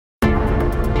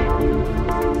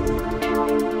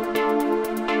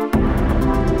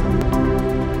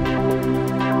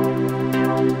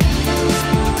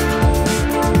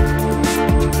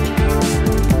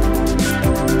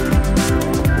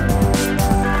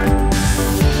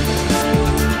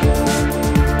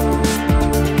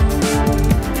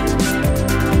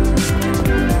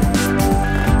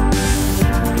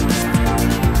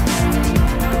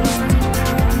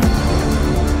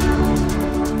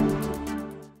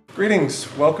Greetings,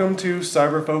 welcome to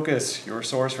Cyber Focus, your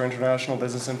source for international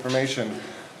business information.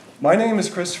 My name is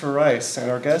Christopher Rice, and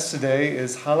our guest today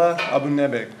is Hala Abu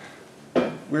Nimeh.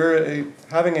 We're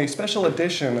having a special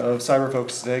edition of Cyber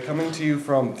Focus today, coming to you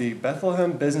from the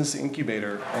Bethlehem Business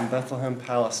Incubator in Bethlehem,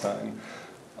 Palestine.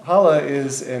 Hala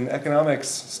is an economics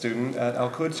student at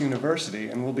Al-Quds University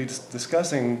and will be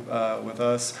discussing with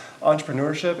us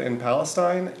entrepreneurship in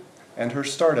Palestine and her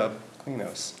startup,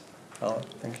 Cleanos. Hala,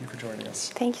 thank you for joining us.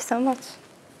 Thank you so much.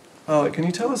 Can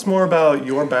you tell us more about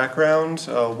your background?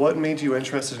 What made you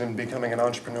interested in becoming an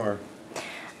entrepreneur?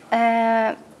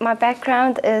 My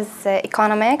background is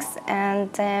economics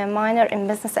and minor in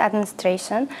business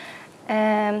administration.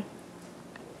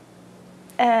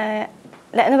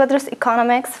 لأنه بدرس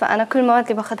economics فأنا كل المواد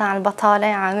اللي باخدها عن البطالة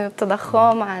عن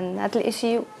التضخم عن هذا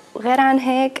الإشي، وغير عن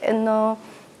هيك إنه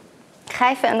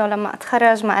خايفة إنه لما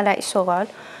أتخرج ما ألاقي شغل.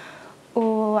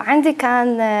 وعندي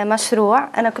كان مشروع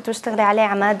أنا كنت بشتغل عليه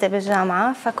على مادة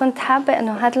بالجامعة، فكنت حابة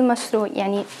إنه هذا المشروع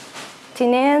يعني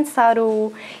اثنين صاروا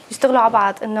يشتغلوا على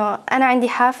بعض، إنه أنا عندي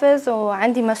حافز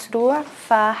وعندي مشروع،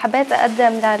 فحبيت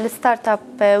أقدم للستارت اب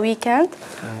ويكند.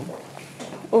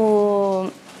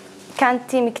 وكان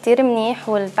تيم كتير منيح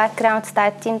والباك جراوند تاع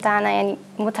التيم تاعنا يعني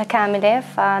متكاملة،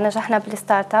 فنجحنا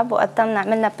بالستارت اب وقدمنا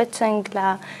عملنا بيتشنج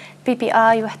لبي بي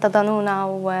اي واحتضنونا،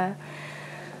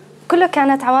 وكله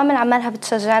كانت عوامل عمالها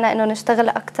بتشجعنا إنه نشتغل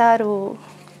أكتر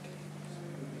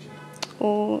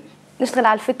ونشتغل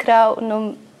على الفكرة،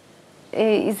 وإنه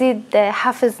يزيد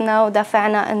حافزنا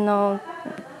ودافعنا إنه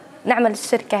نعمل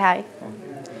الشركة هاي.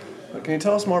 Can you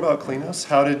tell us more about Cleanos?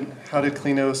 How did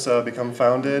Cleanos become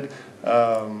founded?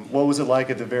 What was it like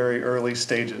at the very early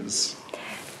stages?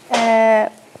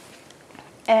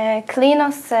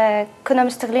 كلينوس كنا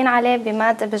مشتغلين عليه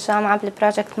بمادة بالجامعة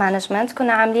بالبروجكت مانجمنت،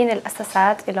 كنا عاملين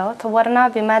الأساسات له، طورناه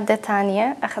بمادة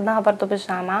تانية أخذناها برضو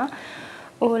بالجامعة،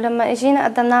 ولما اجينا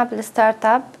قدمناها بالستارت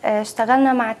اب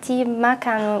اشتغلنا مع تيم ما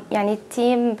كانوا يعني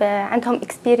التيم عندهم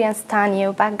اكسبيرينس تانية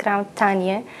وباك جراوند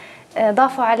تانية،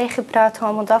 ضافوا عليه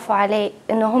خبراتهم وضافوا عليه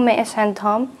انه هم ايش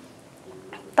عندهم،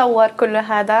 طور كل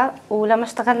هذا. ولما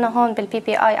اشتغلنا هون بالبي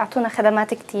بي اي اعطونا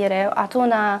خدمات كتيرة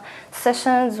واعطونا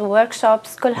سيشنز وورك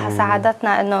شوبس كلها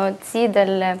ساعدتنا انه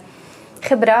تزيد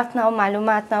خبراتنا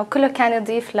ومعلوماتنا، وكله كان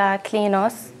يضيف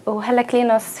لكلينوس. وهلا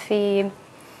كلينوس في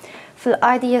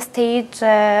الايديا ستيج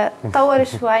طور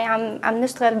شوي، عم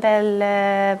نشتغل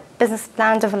بالبزنس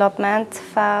بلان ديفلوبمنت،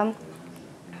 فان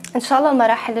شاء الله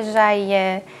المراحل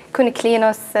الجاي يكون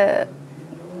كلينوس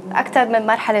أكثر من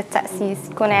مرحلة تأسيس،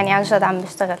 يكون يعني عن جد عم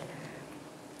نشتغل.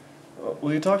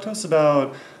 Will you talk to us about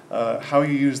how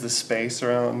you use the space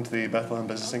around the Bethlehem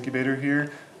Business Incubator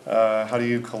here? How do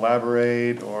you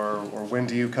collaborate, or when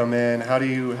do you come in? How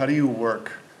do you work?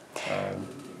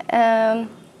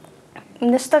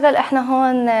 بنشتغل احنا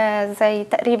هون زي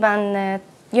تقريبا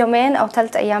يومين أو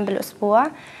 3 أيام بالأسبوع.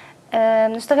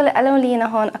 بنشتغل أنا ولينا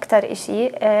هون أكتر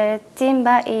إشي. التيم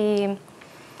باقي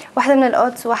واحدة من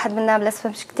الأودز وواحد من نابلس،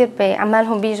 فمش كتير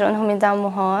عمالهم بيجوا إنهم يداوموا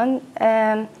هون.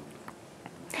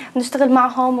 بنشتغل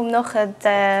معهم وبناخد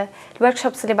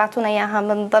الوركشوبس اللي بعطونا إياها،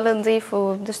 بنضل نضيف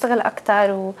وبنشتغل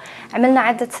أكتر. وعملنا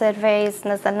عدة سيرفيز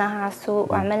نزلناها على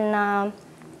السوق وعملنا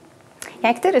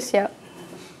يعني كتير أشياء.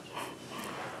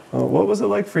 What was it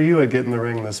like for you at Get in the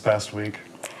Ring this past week?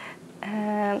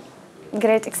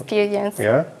 Great experience.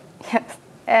 Yeah?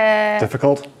 Yes.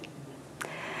 Difficult?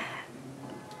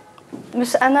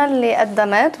 مش أنا اللي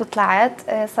قدمت وطلعت،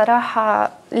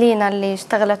 صراحة لينا اللي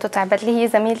اشتغلت وتعبت، اللي هي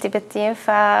زميلتي بالتيم،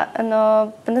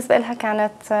 فإنه بالنسبة لها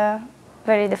كانت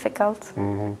very difficult.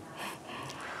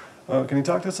 Can you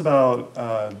talk to us about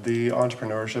the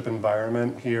entrepreneurship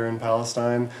environment here in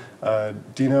Palestine?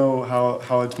 Do you know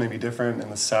how it's maybe different in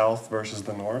the south versus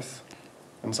the north,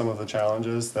 and some of the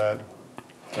challenges that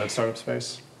startup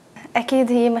face?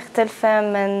 أكيد هي مختلفة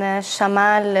من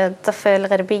الشمال الضفة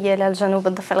الغربية للجنوب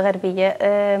الضفة الغربية.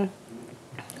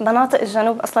 مناطق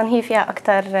الجنوب أصلاً هي فيها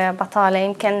أكتر بطالة،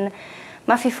 يمكن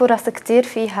ما في فرص كتير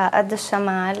فيها قد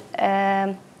الشمال.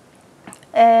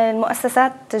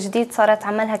 المؤسسات جديد صارت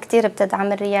عملها كتير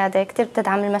بتدعم الريادة، كتير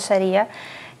بتدعم المشاريع.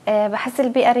 بحس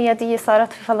البيئة الريادية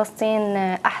صارت في فلسطين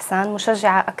أحسن،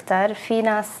 مشجعة أكتر، في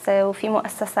ناس وفي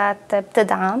مؤسسات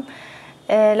بتدعم،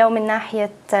 لو من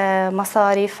ناحية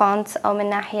مصاري فاندز أو من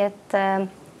ناحية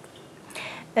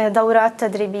دورات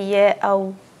تدريبية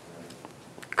أو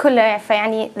كلها.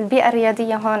 فيعني البيئة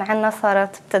الريادية هون عنا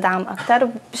صارت بتدعم أكتر،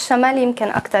 بالشمال يمكن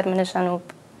أكتر من الجنوب.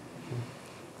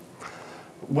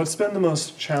 What's been the most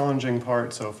challenging part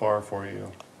so far for you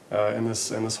in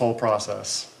this whole process?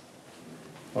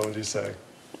 What would you say?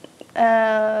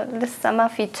 لسه ما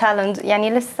في challenge، يعني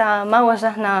لسه ما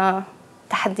واجهنا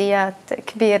تحديات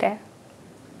كبيرة.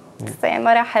 يعني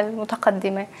مراحل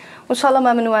متقدمة وإن شاء الله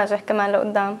ما بنواجه كمان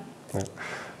لقدام.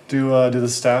 Do the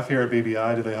staff here at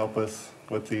BBI, do they help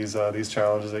with these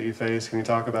challenges that you face? Can you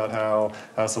talk about how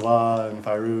Salah and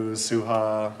Fairuz,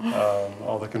 Suha,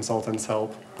 all the consultants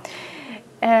help?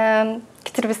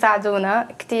 كتير بيساعدونا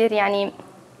كتير، يعني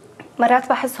مرات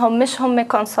بحسهم مش هم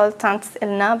كونسلتانتس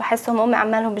إلنا، بحسهم هم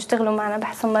عمالهم بيشتغلوا معنا،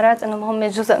 بحسهم مرات إنهم هم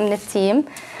جزء من التيم.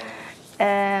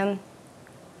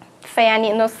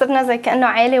 فيعني إنه صرنا زي كأنه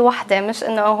عائلة واحدة، مش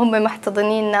إنه هم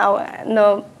محتضنيننا أو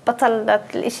إنه بطلت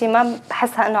الإشي، ما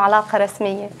بحسها إنه علاقة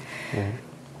رسمية.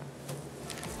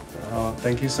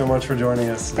 Thank you so much for joining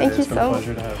us today. It's been a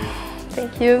pleasure to have you.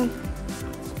 Thank you.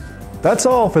 That's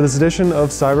all for this edition of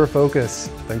Cyber Focus.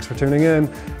 Thanks for tuning in.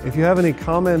 If you have any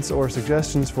comments or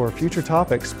suggestions for future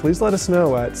topics, please let us know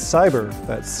at CIBER,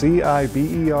 that's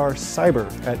CIBER, cyber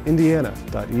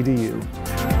 @indiana.edu.